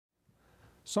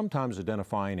Sometimes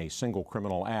identifying a single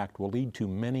criminal act will lead to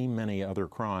many, many other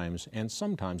crimes and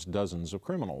sometimes dozens of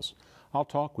criminals. I'll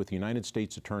talk with United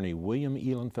States Attorney William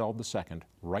Ihlenfeld II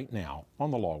right now on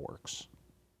The Law Works.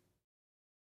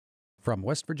 From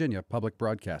West Virginia Public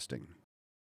Broadcasting.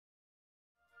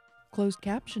 Closed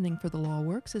captioning for The Law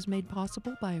Works is made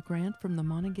possible by a grant from the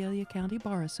Monongalia County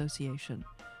Bar Association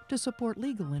to support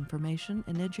legal information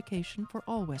and education for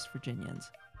all West Virginians.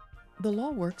 The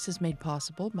Law Works is made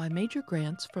possible by major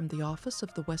grants from the Office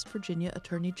of the West Virginia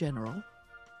Attorney General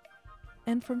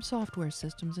and from Software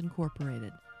Systems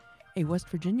Incorporated, a West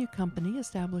Virginia company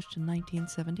established in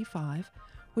 1975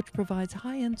 which provides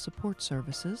high-end support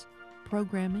services,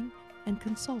 programming, and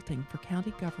consulting for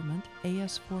county government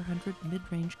AS400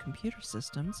 mid-range computer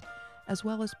systems, as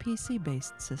well as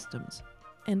PC-based systems,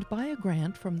 and by a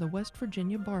grant from the West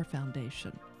Virginia Bar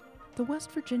Foundation. The West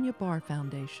Virginia Bar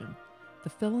Foundation, the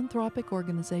philanthropic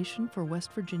organization for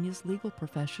West Virginia's legal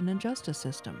profession and justice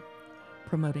system,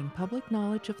 promoting public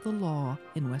knowledge of the law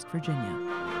in West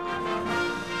Virginia.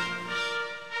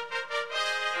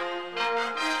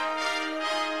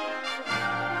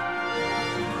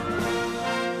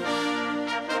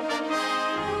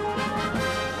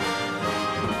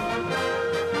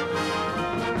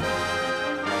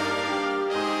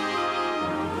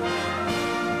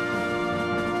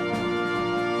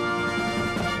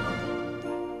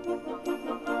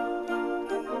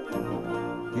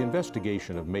 The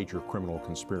investigation of major criminal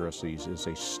conspiracies is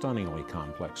a stunningly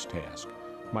complex task.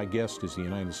 My guest is the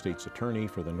United States Attorney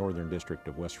for the Northern District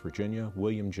of West Virginia,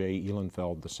 William J.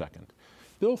 Ihlenfeld II.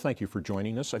 Bill, thank you for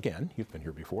joining us again. You've been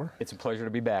here before. It's a pleasure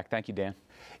to be back. Thank you, Dan.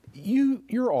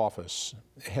 Your office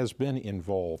has been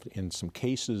involved in some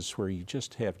cases where you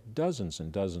just have dozens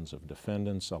and dozens of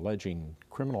defendants alleging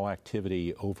criminal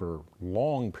activity over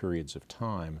long periods of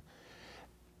time,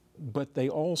 but they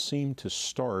all seem to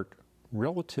start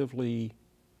relatively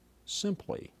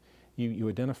simply. You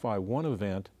identify one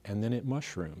event and then it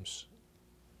mushrooms.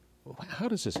 How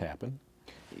does this happen?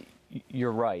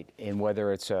 You're right, and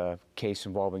whether it's a case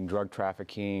involving drug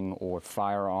trafficking or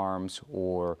firearms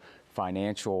or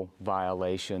financial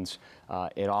violations,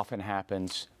 it often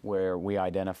happens where we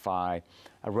identify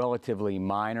a relatively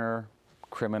minor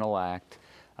criminal act.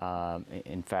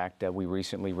 In fact, we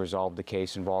recently resolved a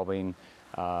case involving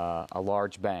a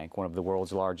large bank, one of the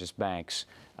world's largest banks,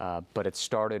 but it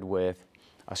started with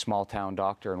a small-town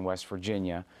doctor in West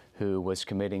Virginia who was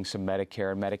committing some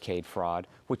Medicare and Medicaid fraud,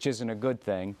 which isn't a good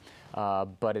thing,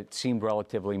 but it seemed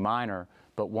relatively minor.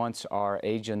 But once our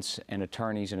agents and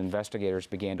attorneys and investigators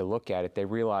began to look at it, they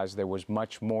realized there was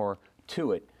much more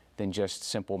to it than just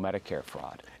simple Medicare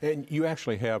fraud. And you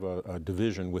actually have a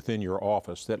division within your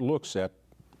office that looks at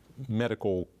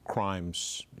medical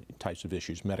crimes types of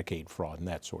issues, Medicaid fraud and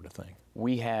that sort of thing.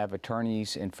 We have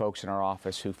attorneys and folks in our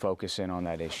office who focus in on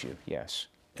that issue, yes.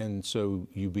 And so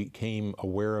you became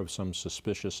aware of some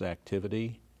suspicious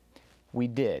activity? We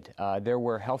did. There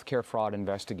were healthcare fraud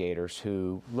investigators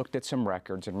who looked at some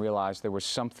records and realized there was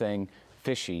something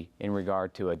fishy in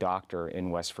regard to a doctor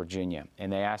in West Virginia.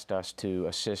 And they asked us to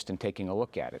assist in taking a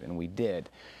look at it, and we did.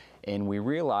 And we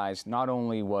realized not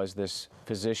only was this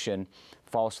physician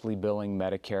falsely billing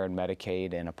Medicare and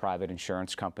Medicaid and a private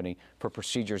insurance company for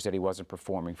procedures that he wasn't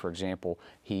performing. For example,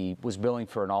 he was billing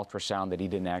for an ultrasound that he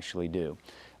didn't actually do.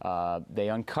 They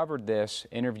uncovered this,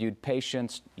 interviewed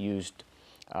patients, used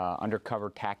undercover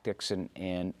tactics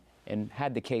and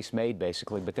had the case made,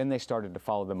 basically. But then they started to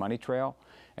follow the money trail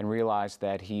and realized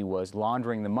that he was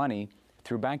laundering the money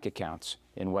through bank accounts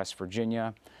in West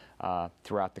Virginia,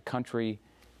 throughout the country,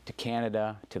 to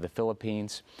Canada, to the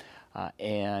Philippines,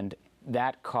 and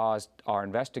that caused our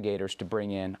investigators to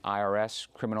bring in IRS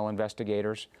criminal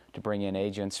investigators, to bring in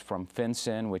agents from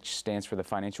FinCEN, which stands for the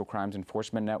Financial Crimes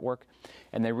Enforcement Network,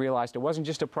 and they realized it wasn't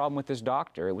just a problem with this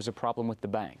doctor, it was a problem with the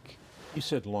bank. You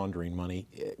said laundering money.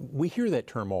 We hear that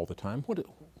term all the time.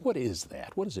 What is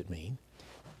that? What does it mean?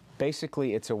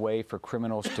 Basically, it's a way for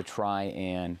criminals to try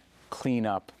and clean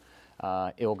up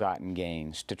ill-gotten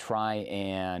gains, to try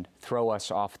and throw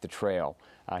us off the trail,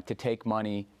 to take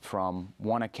money from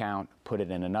one account, put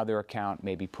it in another account,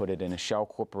 maybe put it in a shell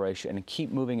corporation, and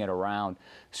keep moving it around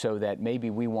so that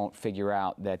maybe we won't figure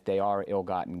out that they are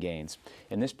ill-gotten gains.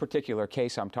 In this particular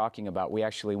case I'm talking about, we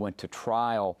actually went to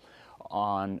trial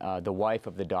on the wife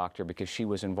of the doctor because she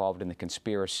was involved in the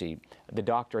conspiracy. The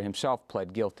doctor himself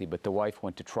pled guilty, but the wife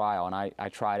went to trial, and I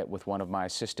tried it with one of my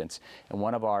assistants. And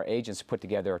one of our agents put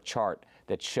together a chart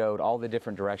that showed all the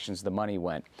different directions the money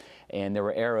went. And there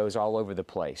were arrows all over the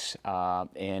place,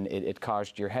 and it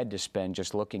caused your head to spin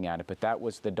just looking at it. But that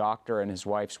was the doctor and his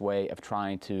wife's way of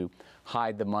trying to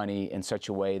hide the money in such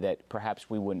a way that perhaps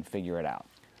we wouldn't figure it out.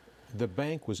 The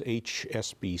bank was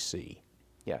HSBC.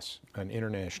 Yes. An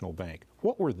international bank.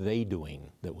 What were they doing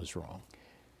that was wrong?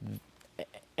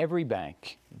 Every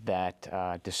bank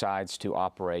that decides to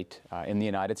operate in the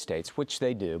United States, which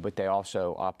they do, but they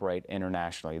also operate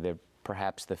internationally. They're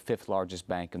perhaps the 5th largest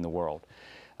bank in the world.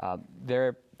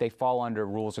 They fall under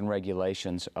rules and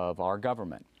regulations of our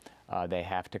government. They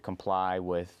have to comply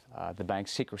with the Bank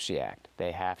Secrecy Act.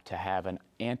 They have to have an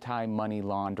anti-money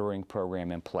laundering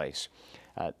program in place.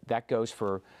 That goes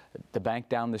for the bank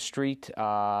down the street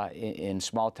in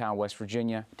small-town West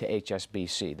Virginia to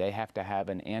HSBC. They have to have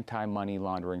an anti-money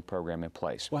laundering program in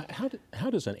place. Well, how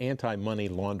does an anti-money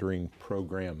laundering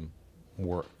program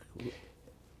work?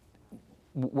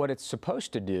 What it's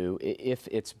supposed to do, if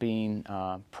it's being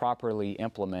properly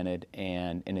implemented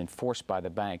and enforced by the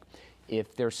bank,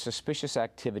 if there's suspicious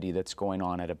activity that's going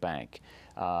on at a bank,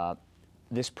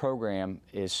 this program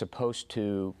is supposed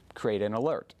to create an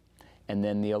alert. And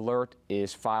then the alert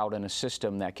is filed in a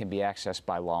system that can be accessed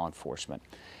by law enforcement.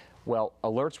 Well,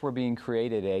 alerts were being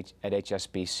created at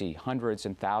HSBC, hundreds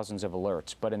and thousands of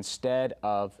alerts, but instead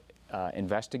of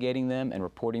investigating them and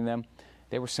reporting them,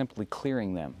 they were simply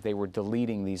clearing them. They were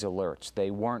deleting these alerts.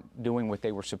 They weren't doing what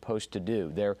they were supposed to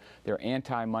do. Their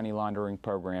anti-money laundering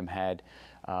program had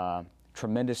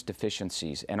tremendous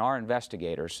deficiencies, and our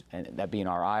investigators, and that being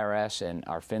our IRS and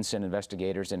our FinCEN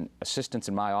investigators and assistants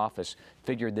in my office,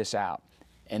 figured this out,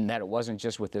 and that it wasn't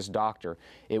just with this doctor.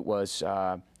 It was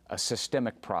a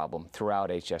systemic problem throughout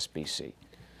HSBC.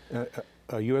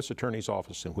 A U.S. Attorney's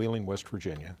Office in Wheeling, West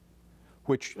Virginia,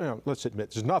 which, let's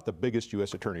admit, is not the biggest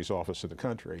U.S. Attorney's Office in the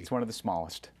country. It's one of the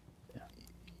smallest. Yeah.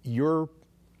 Your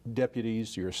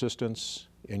deputies, your assistants,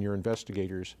 and your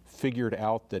investigators figured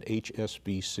out that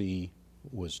HSBC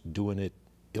was doing it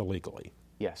illegally.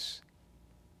 Yes.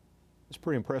 It's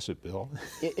pretty impressive, Bill.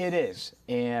 It is,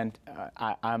 and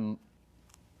I'm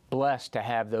blessed to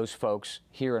have those folks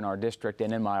here in our district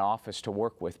and in my office to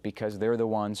work with, because they're the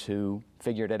ones who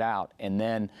figured it out and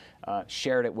then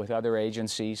shared it with other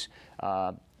agencies.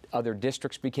 Other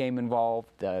districts became involved.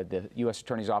 The U.S.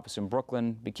 Attorney's Office in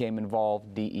Brooklyn became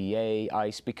involved, DEA,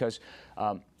 ICE, because...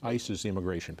 ICE is the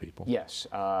immigration people. Yes.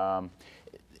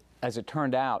 As it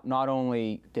turned out, not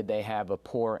only did they have a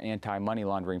poor anti-money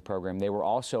laundering program, they were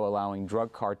also allowing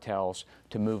drug cartels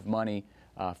to move money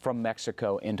from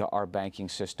Mexico into our banking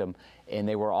system, and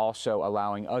they were also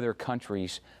allowing other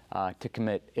countries to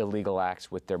commit illegal acts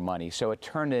with their money. So it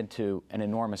turned into an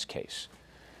enormous case.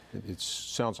 It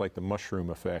sounds like the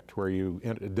mushroom effect, where you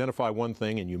identify one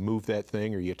thing and you move that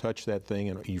thing or you touch that thing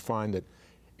and you find that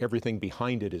everything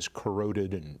behind it is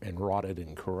corroded and rotted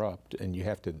and corrupt, and you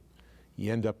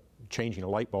end up changing a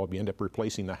light bulb, you end up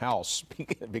replacing the house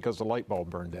because the light bulb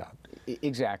burned out.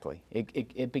 Exactly.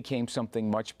 It became something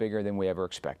much bigger than we ever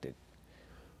expected.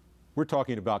 We're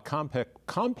talking about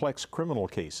complex criminal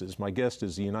cases. My guest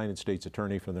is the United States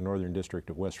Attorney for the Northern District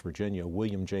of West Virginia,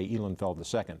 William J. Ihlenfeld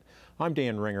II. I'm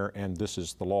Dan Ringer, and this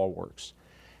is The Law Works.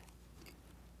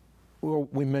 Well,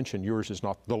 we mentioned yours is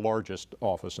not the largest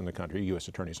office in the country, U.S.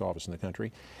 Attorney's Office in the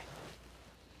country.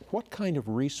 What kind of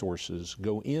resources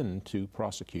go into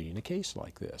prosecuting a case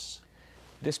like this?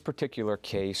 This particular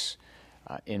case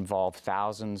involved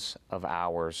thousands of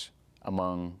hours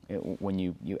when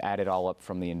you add it all up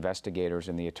from the investigators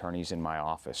and the attorneys in my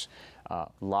office.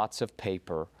 Lots of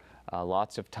paper,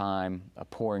 lots of time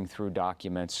pouring through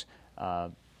documents,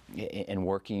 and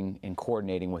working and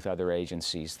coordinating with other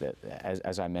agencies that,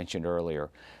 as I mentioned earlier,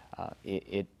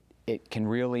 it can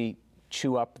really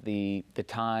chew up the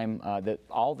time,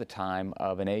 all the time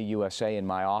of an AUSA in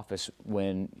my office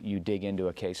when you dig into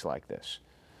a case like this.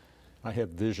 I have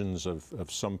visions of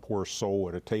some poor soul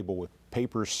at a table with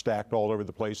papers stacked all over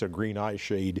the place, a green eye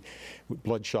shade, with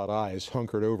bloodshot eyes,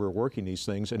 hunkered over working these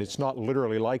things, and it's not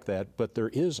literally like that, but there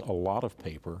is a lot of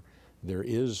paper. There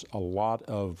is a lot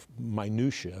of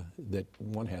minutia that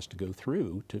one has to go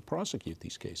through to prosecute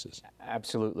these cases.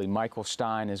 Absolutely. Michael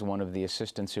Stein is one of the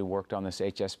assistants who worked on this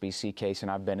HSBC case,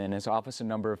 and I've been in his office a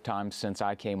number of times since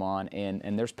I came on,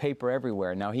 and there's paper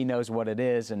everywhere. Now, he knows what it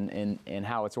is and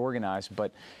how it's organized,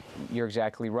 but you're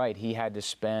exactly right. He had to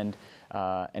spend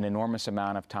an enormous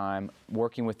amount of time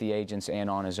working with the agents and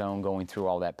on his own going through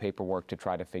all that paperwork to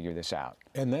try to figure this out.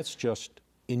 And that's just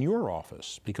in your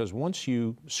office, because once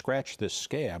you scratch this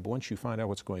scab, once you find out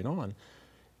what's going on,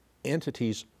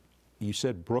 entities, you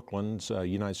said Brooklyn's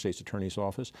United States Attorney's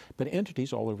Office, but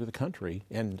entities all over the country,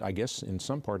 and I guess in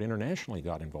some part internationally,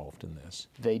 got involved in this.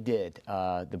 They did.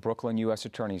 The Brooklyn U.S.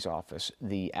 Attorney's Office,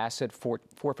 the asset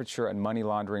forfeiture and money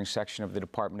laundering section of the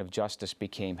Department of Justice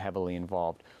became heavily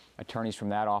involved. Attorneys from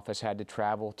that office had to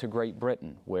travel to Great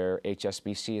Britain, where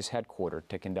HSBC is headquartered,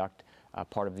 to conduct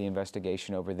part of the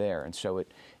investigation over there. And so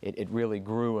it really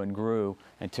grew and grew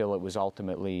until it was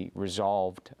ultimately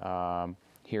resolved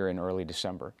here in early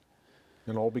December.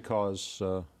 And all because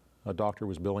a doctor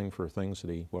was billing for things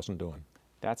that he wasn't doing.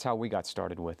 That's how we got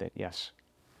started with it, yes.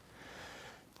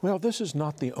 Well, this is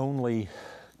not the only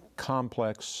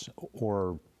complex,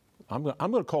 or I'm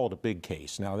going to call it a big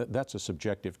case. Now, that's a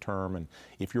subjective term, and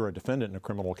if you're a defendant in a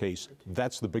criminal case,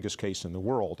 that's the biggest case in the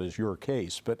world, is your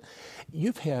case. But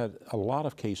you've had a lot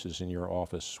of cases in your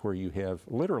office where you have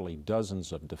literally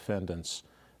dozens of defendants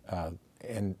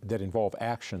and that involve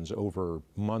actions over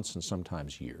months and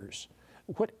sometimes years.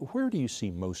 Where do you see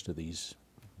most of these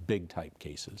big type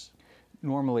cases?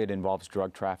 Normally it involves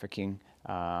drug trafficking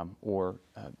or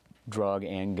drug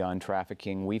and gun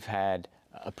trafficking. We've had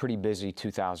a pretty busy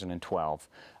 2012.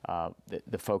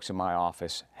 The folks in my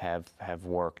office have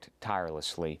worked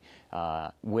tirelessly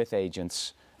with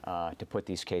agents to put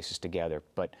these cases together.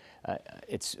 But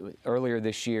earlier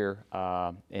this year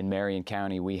in Marion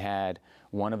County, we had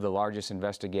one of the largest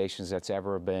investigations that's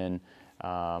ever been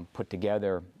put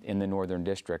together in the Northern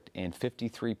District, and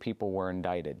 53 people were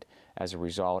indicted as a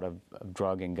result of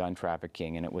drug and gun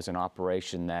trafficking, and it was an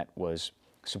operation that was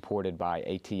supported by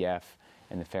ATF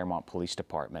and the Fairmont Police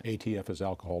Department. ATF is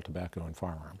alcohol, tobacco, and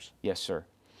firearms. Yes, sir.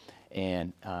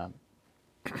 And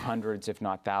hundreds, if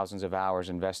not thousands of hours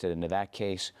invested into that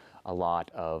case. A lot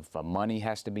of money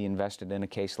has to be invested in a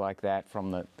case like that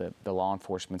from the law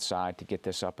enforcement side to get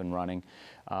this up and running.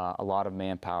 A lot of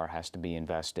manpower has to be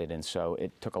invested, and so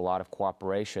it took a lot of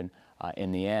cooperation.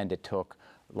 In the end, it took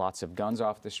lots of guns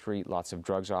off the street, lots of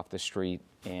drugs off the street,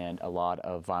 and a lot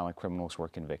of violent criminals were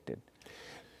convicted.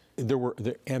 There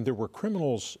were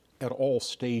criminals at all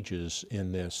stages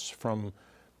in this, from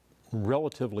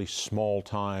relatively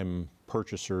small-time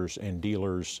purchasers and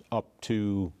dealers up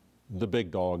to the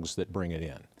big dogs that bring it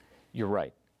in. You're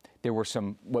right. There were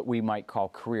some what we might call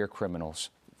career criminals,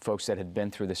 folks that had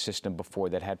been through the system before,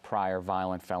 that had prior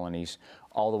violent felonies,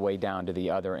 all the way down to the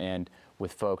other end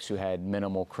with folks who had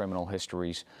minimal criminal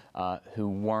histories, who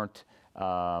weren't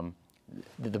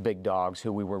the big dogs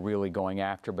who we were really going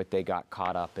after, but they got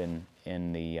caught up in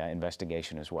the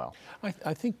investigation as well.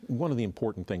 I think one of the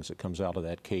important things that comes out of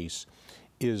that case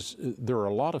is there are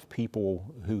a lot of people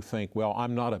who think, well,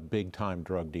 I'm not a big-time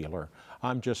drug dealer.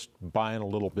 I'm just buying a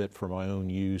little bit for my own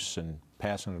use and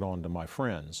passing it on to my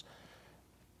friends.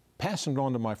 Passing it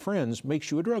on to my friends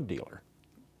makes you a drug dealer.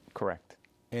 Correct.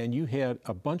 And you had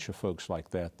a bunch of folks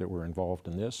like that were involved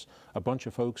in this, a bunch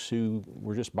of folks who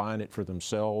were just buying it for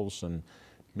themselves and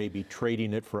maybe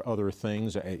trading it for other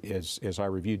things. As I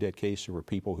reviewed that case, there were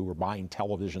people who were buying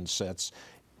television sets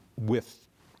with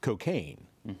cocaine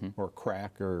or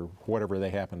crack or whatever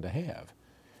they happened to have.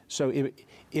 So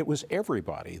it was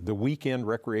everybody, the weekend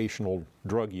recreational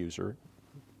drug user,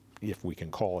 if we can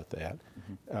call it that,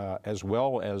 as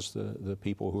well as the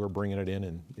people who are bringing it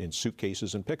in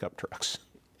suitcases and pickup trucks.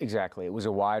 Exactly. It was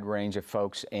a wide range of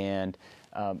folks, and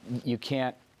you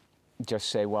can't just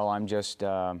say, well, I'm just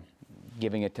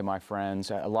giving it to my friends.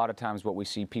 A lot of times what we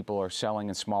see, people are selling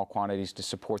in small quantities to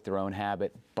support their own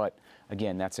habit, but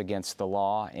again, that's against the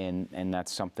law, and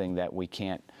that's something that we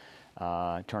can't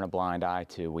turn a blind eye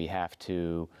to. We have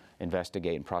to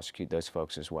investigate and prosecute those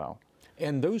folks as well.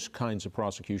 And those kinds of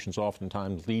prosecutions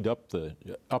oftentimes lead up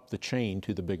the chain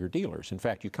to the bigger dealers. In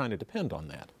fact, you kind of depend on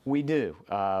that. We do.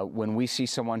 When we see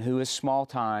someone who is small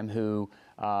time, who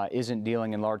isn't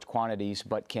dealing in large quantities,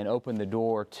 but can open the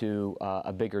door to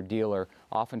a bigger dealer,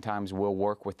 oftentimes we'll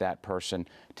work with that person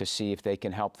to see if they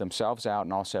can help themselves out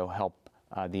and also help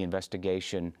the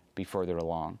investigation be further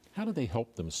along. How do they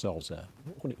help themselves out?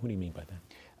 What do you mean by that?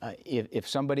 If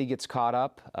somebody gets caught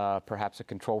up, perhaps a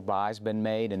controlled buy has been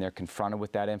made and they're confronted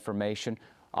with that information,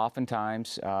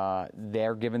 oftentimes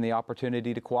they're given the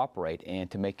opportunity to cooperate and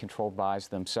to make controlled buys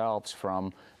themselves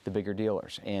from the bigger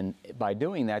dealers. And by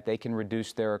doing that, they can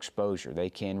reduce their exposure. They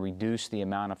can reduce the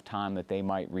amount of time that they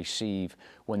might receive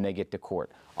when they get to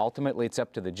court. Ultimately, it's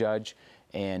up to the judge,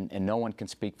 and no one can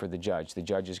speak for the judge. The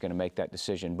judge is going to make that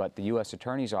decision, but the U.S.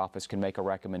 Attorney's Office can make a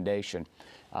recommendation,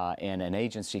 and an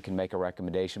agency can make a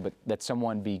recommendation, but that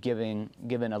someone be given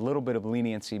a little bit of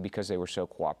leniency because they were so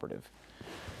cooperative.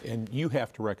 And you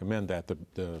have to recommend that.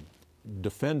 The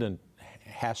defendant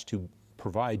has to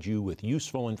provide you with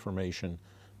useful information,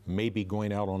 maybe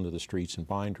going out onto the streets and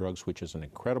buying drugs, which is an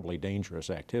incredibly dangerous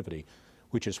activity,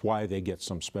 which is why they get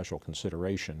some special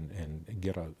consideration and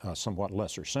get a somewhat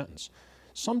lesser sentence.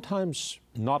 Sometimes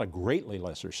not a greatly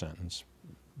lesser sentence,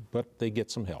 but they get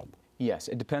some help. Yes,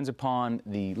 it depends upon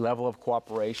the level of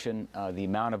cooperation, the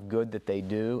amount of good that they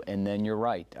do, and then you're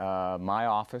right. My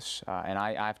office, and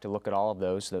I have to look at all of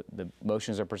those. The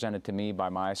motions are presented to me by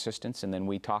my assistants, and then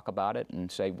we talk about it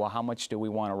and say, well, how much do we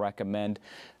want to recommend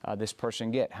this person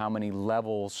get? How many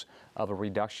levels of a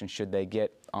reduction should they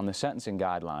get on the sentencing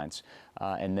guidelines?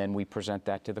 And then we present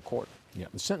that to the court. Yeah,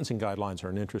 the sentencing guidelines are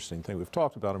an interesting thing. We've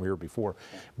talked about them here before.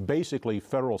 Basically,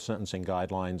 federal sentencing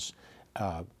guidelines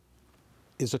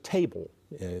is a table.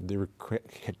 They're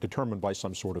determined by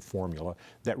some sort of formula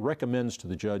that recommends to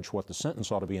the judge what the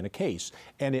sentence ought to be in a case.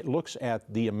 And it looks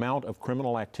at the amount of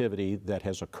criminal activity that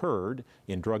has occurred.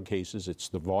 In drug cases, it's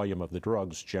the volume of the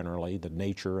drugs generally, the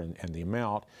nature and the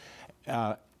amount,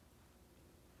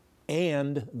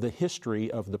 and the history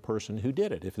of the person who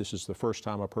did it. If this is the first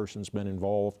time a person's been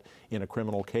involved in a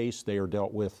criminal case, they are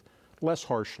dealt with less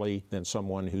harshly than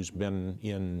someone who's been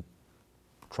in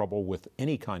trouble with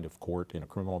any kind of court in a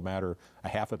criminal matter a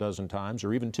half a dozen times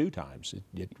or even 2 times.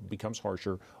 It becomes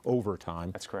harsher over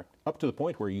time. That's correct. Up to the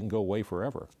point where you can go away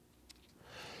forever.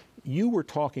 You were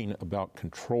talking about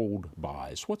controlled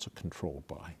buys. What's a controlled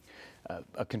buy?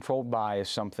 A controlled buy is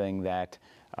something that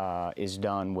is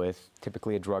done with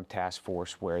typically a drug task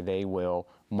force where they will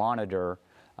monitor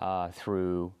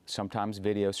through sometimes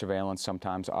video surveillance,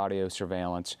 sometimes audio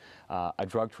surveillance, a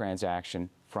drug transaction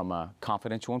from a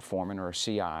confidential informant or a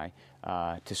CI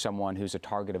to someone who's a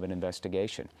target of an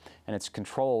investigation. And it's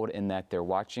controlled in that they're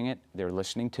watching it, they're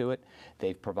listening to it,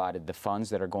 they've provided the funds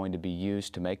that are going to be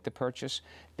used to make the purchase,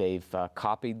 they've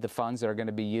copied the funds that are going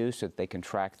to be used so that they can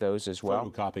track those as well.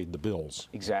 Photocopied the bills.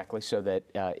 Exactly, so that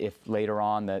if later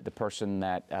on the person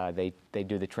that they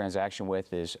do the transaction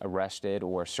with is arrested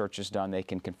or a search is done, they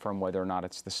can confirm whether or not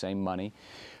it's the same money.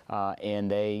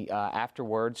 And they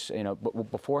afterwards,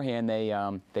 beforehand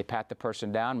they pat the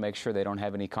person down, make sure they don't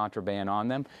have any contraband on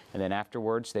them, and then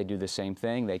afterwards they do the same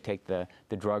thing. They take the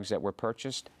drugs that were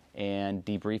purchased and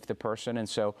debrief the person, and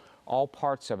so all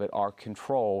parts of it are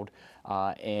controlled,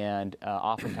 and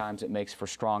oftentimes it makes for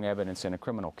strong evidence in a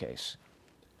criminal case.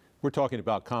 We're talking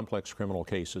about complex criminal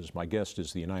cases. My guest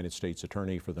is the United States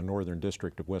Attorney for the Northern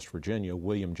District of West Virginia,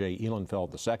 William J.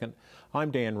 Ihlenfeld II.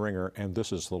 I'm Dan Ringer, and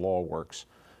this is The Law Works.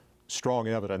 Strong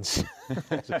evidence.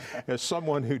 As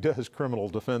someone who does criminal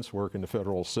defense work in the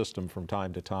federal system from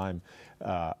time to time,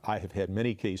 I have had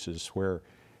many cases where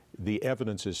the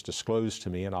evidence is disclosed to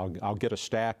me, and I'll get a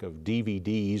stack of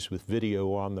DVDs with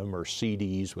video on them or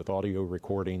CDs with audio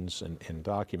recordings and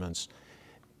documents,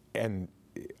 and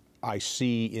I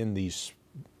see in these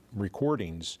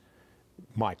recordings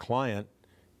my client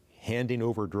handing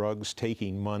over drugs,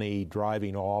 taking money,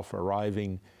 driving off,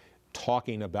 arriving,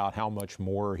 talking about how much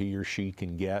more he or she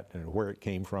can get and where it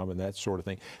came from and that sort of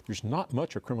thing. There's not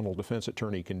much a criminal defense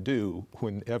attorney can do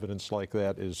when evidence like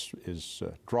that is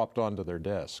dropped onto their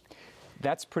desk.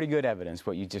 That's pretty good evidence,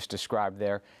 what you just described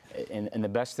there. And the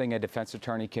best thing a defense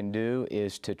attorney can do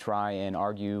is to try and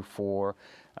argue for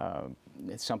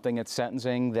something at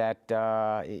sentencing that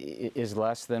is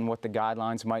less than what the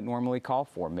guidelines might normally call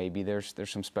for. Maybe there's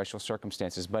some special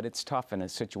circumstances, but it's tough in a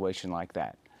situation like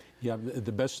that. Yeah,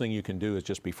 the best thing you can do is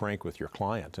just be frank with your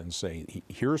client and say,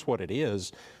 here's what it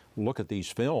is, look at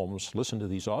these films, listen to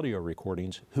these audio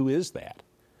recordings, who is that?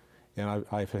 And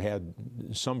I've had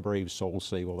some brave souls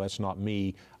say, well, that's not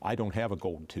me, I don't have a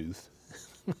gold tooth,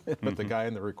 but the guy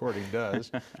in the recording does.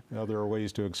 There are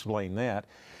ways to explain that.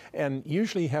 And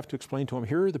usually you have to explain to them,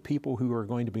 here are the people who are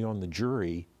going to be on the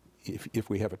jury.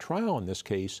 If we have a trial in this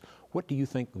case, what do you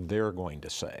think they're going to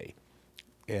say?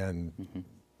 And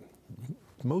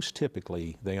most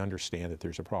typically, they understand that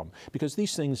there's a problem. Because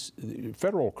these things,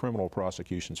 federal criminal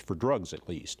prosecutions, for drugs at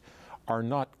least, are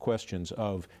not questions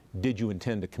of, did you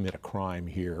intend to commit a crime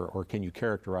here, or can you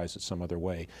characterize it some other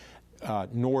way?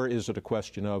 Nor is it a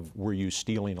question of, were you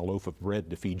stealing a loaf of bread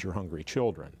to feed your hungry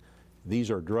children?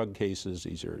 These are drug cases.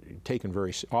 These are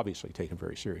obviously taken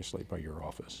very seriously by your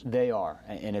office. They are,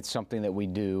 and it's something that we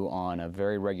do on a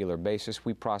very regular basis.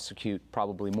 We prosecute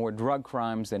probably more drug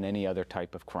crimes than any other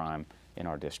type of crime in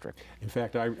our district. In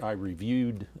fact, I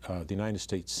reviewed the United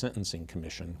States Sentencing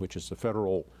Commission, which is the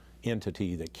federal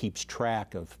entity that keeps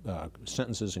track of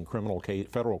sentences in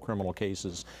federal criminal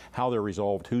cases, how they're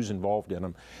resolved, who's involved in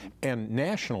them. And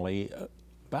nationally,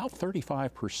 about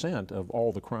 35% of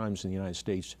all the crimes in the United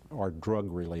States are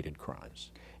drug-related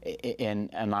crimes. And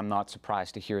I'm not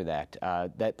surprised to hear that.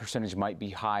 That percentage might be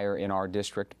higher in our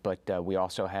district, but we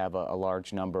also have a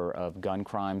large number of gun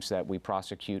crimes that we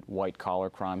prosecute, white-collar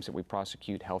crimes that we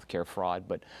prosecute, healthcare fraud,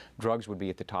 but drugs would be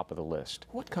at the top of the list.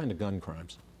 What kind of gun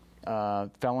crimes?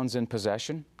 Felons in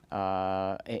possession,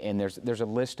 and there's a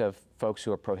list of folks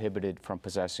who are prohibited from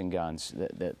possessing guns.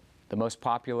 The most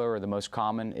popular or the most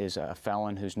common is a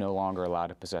felon who's no longer allowed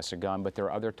to possess a gun, but there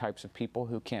are other types of people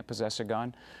who can't possess a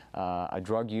gun. A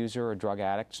drug user, a drug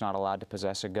addict is not allowed to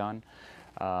possess a gun.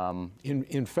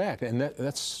 In fact, and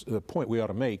that's the point we ought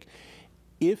to make,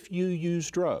 if you use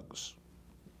drugs,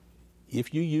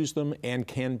 if you use them and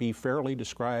can be fairly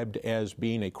described as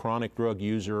being a chronic drug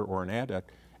user or an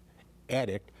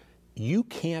addict, you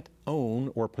can't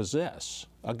own or possess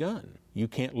a gun. You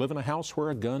can't live in a house where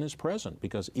a gun is present,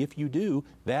 because if you do,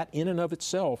 that in and of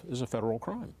itself is a federal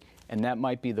crime. And that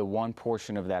might be the one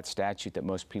portion of that statute that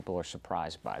most people are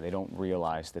surprised by. They don't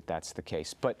realize that that's the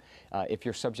case. But if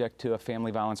you're subject to a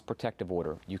family violence protective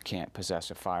order, you can't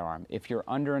possess a firearm. If you're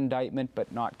under indictment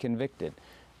but not convicted,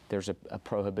 there's a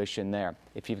prohibition there.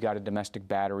 If you've got a domestic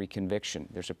battery conviction,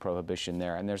 there's a prohibition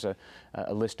there. And there's a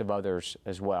list of others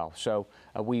as well. So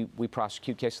we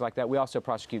prosecute cases like that. We also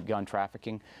prosecute gun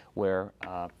trafficking, where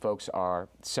folks are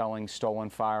selling stolen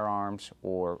firearms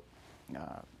or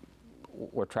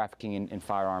trafficking in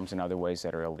firearms in other ways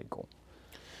that are illegal.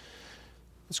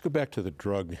 Let's go back to the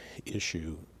drug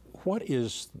issue. What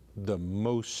is the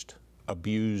most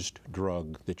abused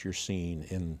drug that you're seeing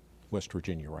in West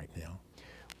Virginia right now?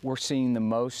 We're seeing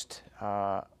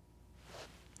the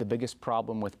biggest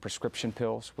problem with prescription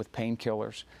pills, with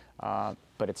painkillers,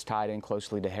 but it's tied in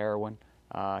closely to heroin.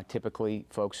 Typically,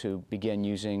 folks who begin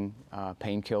using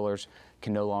painkillers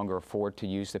can no longer afford to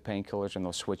use the painkillers, and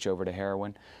they'll switch over to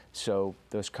heroin. So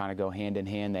those kind of go hand in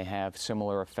hand. They have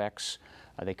similar effects.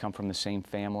 They come from the same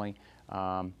family.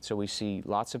 So we see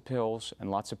lots of pills, and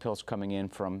lots of pills coming in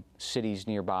from cities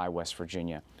nearby West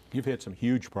Virginia. You've had some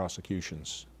huge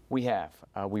prosecutions. We have.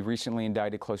 We recently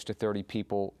indicted close to 30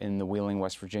 people in the Wheeling,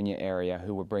 West Virginia area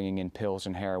who were bringing in pills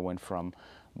and heroin from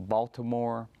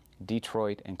Baltimore,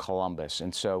 Detroit, and Columbus.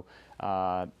 And so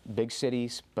big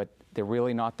cities, but they're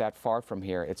really not that far from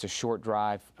here. It's a short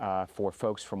drive for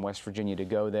folks from West Virginia to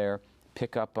go there,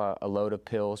 pick up a load of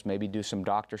pills, maybe do some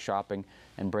doctor shopping,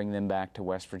 and bring them back to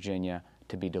West Virginia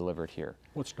to be delivered here.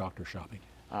 What's doctor shopping?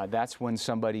 That's when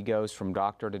somebody goes from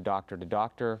doctor to doctor to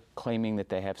doctor, claiming that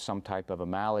they have some type of a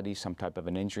malady, some type of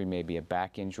an injury, maybe a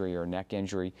back injury or a neck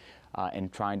injury,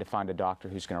 and trying to find a doctor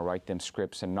who's going to write them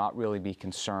scripts and not really be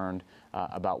concerned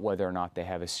about whether or not they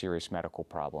have a serious medical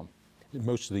problem.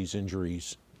 Most of these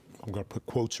injuries, I'm going to put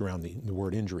quotes around the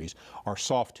word injuries, are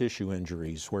soft tissue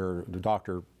injuries where the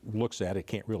doctor looks at it,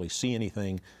 can't really see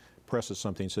anything, presses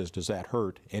something, says, does that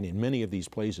hurt? And in many of these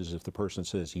places, if the person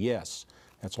says yes,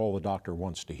 that's all the doctor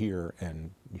wants to hear,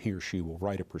 and he or she will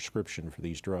write a prescription for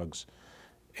these drugs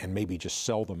and maybe just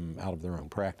sell them out of their own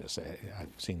practice. I've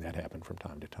seen that happen from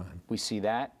time to time. We see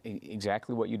that,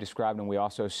 exactly what you described, and we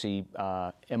also see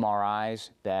MRIs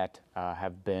that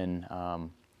have been,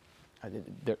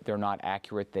 they're not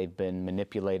accurate. They've been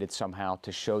manipulated somehow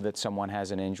to show that someone has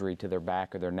an injury to their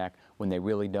back or their neck when they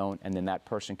really don't, and then that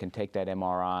person can take that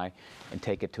MRI and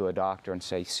take it to a doctor and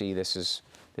say, see, this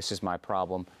is my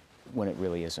problem, when it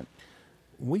really isn't.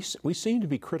 We seem to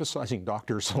be criticizing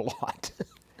doctors a lot.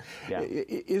 Yeah.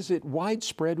 Is it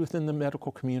widespread within the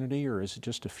medical community, or is it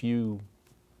just a few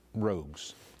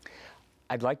rogues?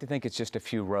 I'd like to think it's just a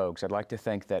few rogues. I'd like to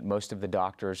think that most of the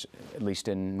doctors, at least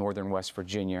in northern West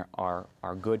Virginia, are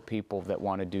good people that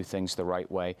want to do things the right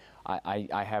way.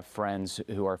 I have friends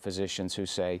who are physicians who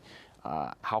say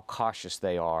how cautious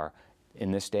they are in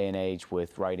this day and age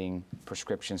with writing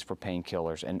prescriptions for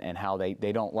painkillers, and how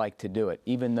they don't like to do it,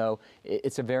 even though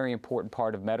it's a very important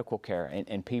part of medical care,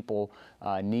 and people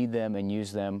need them and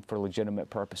use them for legitimate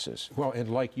purposes. Well, and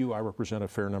like you, I represent a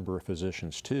fair number of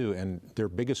physicians too, and their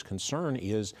biggest concern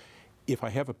is if I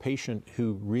have a patient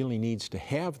who really needs to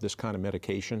have this kind of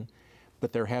medication,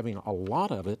 but they're having a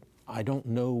lot of it, I don't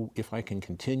know if I can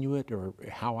continue it or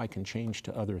how I can change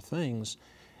to other things.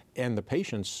 And the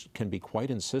patients can be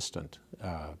quite insistent,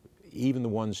 even the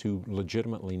ones who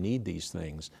legitimately need these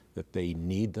things, that they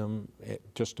need them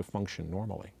just to function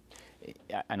normally.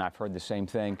 And I've heard the same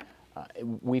thing.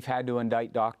 We've had to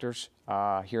indict doctors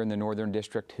here in the Northern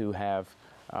District who have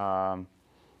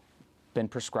been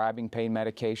prescribing pain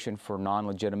medication for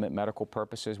non-legitimate medical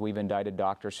purposes. We've indicted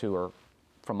doctors who are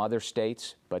from other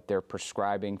states, but they're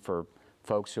prescribing for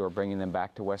folks who are bringing them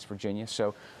back to West Virginia.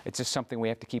 So it's just something we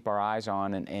have to keep our eyes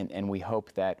on, and we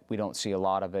hope that we don't see a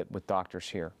lot of it with doctors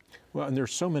here. Well, and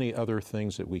there's so many other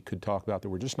things that we could talk about that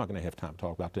we're just not going to have time to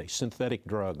talk about today. Synthetic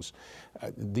drugs.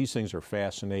 These things are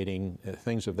fascinating,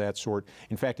 things of that sort.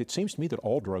 In fact, it seems to me that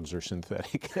all drugs are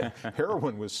synthetic.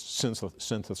 Heroin was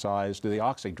synthesized. The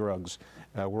oxy drugs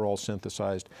were all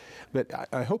synthesized. But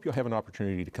I hope you'll have an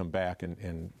opportunity to come back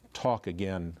and talk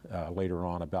again later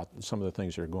on about some of the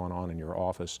things that are going on in your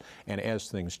office and as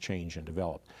things change and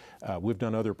develop. We've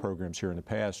done other programs here in the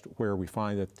past where we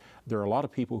find that there are a lot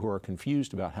of people who are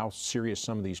confused about how serious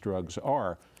some of these drugs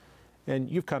are, and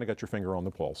you've kind of got your finger on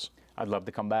the pulse. I'd love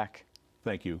to come back.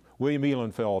 Thank you. William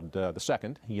Ihlenfeld,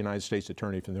 II, United States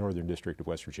Attorney for the Northern District of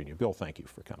West Virginia. Bill, thank you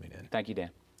for coming in. Thank you,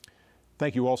 Dan.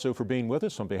 Thank you also for being with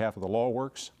us. On behalf of the Law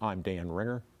Works, I'm Dan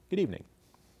Ringer. Good evening.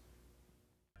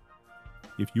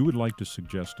 If you would like to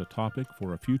suggest a topic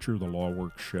for a future The Law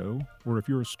Works show, or if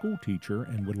you're a school teacher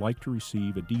and would like to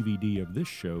receive a DVD of this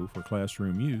show for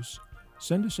classroom use,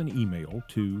 send us an email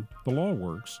to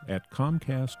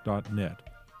thelawworks@comcast.net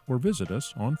or visit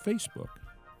us on Facebook.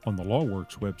 On the Law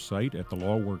Works website at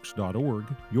thelawworks.org,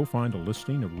 you'll find a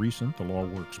listing of recent The Law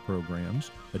Works programs,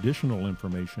 additional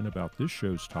information about this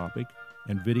show's topic,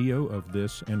 and video of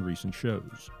this and recent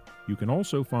shows. You can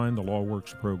also find the Law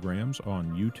Works programs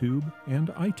on YouTube and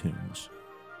iTunes.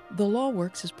 The Law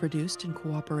Works is produced in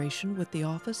cooperation with the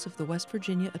Office of the West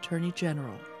Virginia Attorney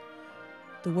General,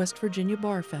 the West Virginia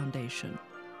Bar Foundation,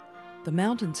 the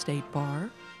Mountain State Bar,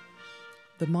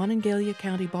 the Monongalia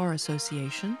County Bar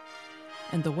Association,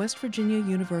 and the West Virginia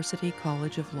University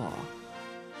College of Law.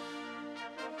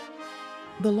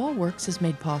 The Law Works is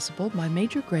made possible by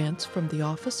major grants from the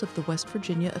Office of the West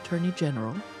Virginia Attorney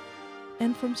General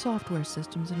and from Software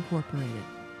Systems Incorporated,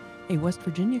 a West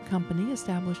Virginia company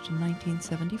established in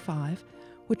 1975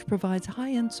 which provides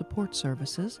high-end support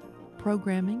services,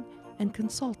 programming, and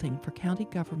consulting for county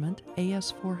government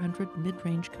AS400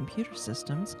 mid-range computer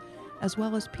systems, as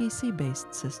well as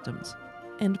PC-based systems,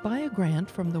 and by a grant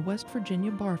from the West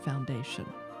Virginia Bar Foundation.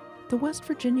 The West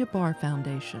Virginia Bar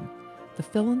Foundation, the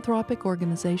philanthropic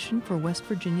organization for West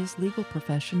Virginia's legal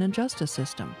profession and justice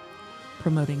system,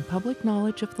 promoting public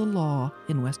knowledge of the law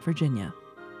in West Virginia.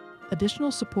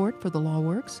 Additional support for the Law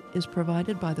Works is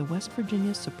provided by the West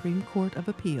Virginia Supreme Court of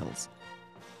Appeals.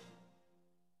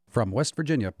 From West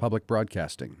Virginia Public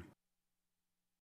Broadcasting.